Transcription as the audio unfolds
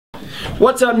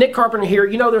What's up, Nick Carpenter here.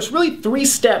 You know, there's really 3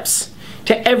 steps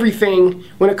to everything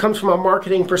when it comes from a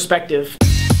marketing perspective.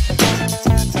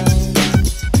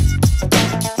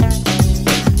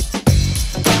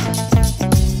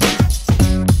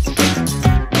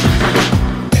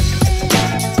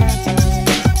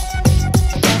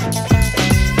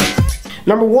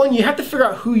 Number 1, you have to figure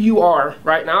out who you are,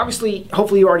 right? Now, obviously,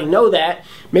 hopefully you already know that.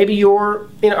 Maybe you're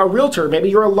a realtor, maybe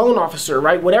you're a loan officer,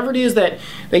 right? Whatever it is that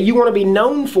you want to be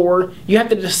known for, you have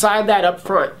to decide that up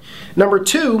front. Number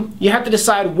 2, you have to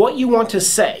decide what you want to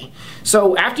say.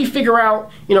 So after you figure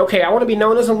out, okay, I want to be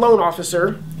known as a loan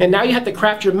officer, and now you have to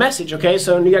craft your message, okay?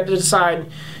 So you have to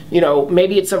decide,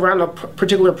 maybe it's around a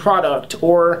particular product,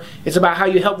 or it's about how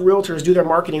you help realtors do their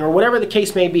marketing, or whatever the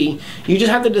case may be. You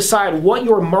just have to decide what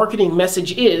your marketing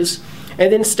message is.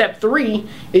 And then step 3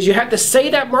 is you have to say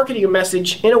that marketing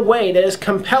message in a way that is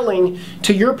compelling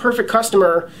to your perfect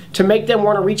customer to make them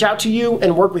want to reach out to you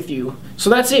and work with you. So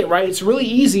that's it, right? It's really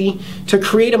easy to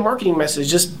create a marketing message.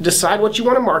 Just decide what you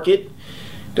want to market,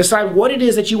 decide what it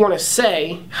is that you want to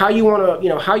say, how you want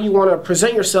to,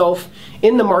 present yourself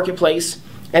in the marketplace.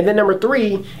 And then number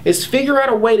 3 is figure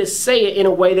out a way to say it in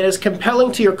a way that is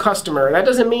compelling to your customer. And that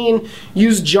doesn't mean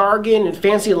use jargon and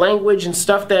fancy language and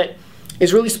stuff that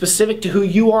is really specific to who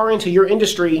you are and to your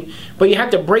industry, but you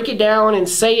have to break it down and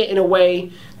say it in a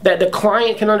way that the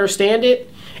client can understand it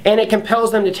and it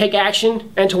compels them to take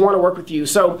action and to want to work with you.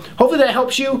 So hopefully that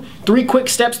helps you. 3 quick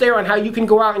steps there on how you can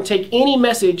go out and take any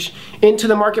message into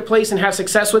the marketplace and have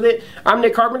success with it. I'm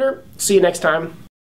Nick Carpenter. See you next time.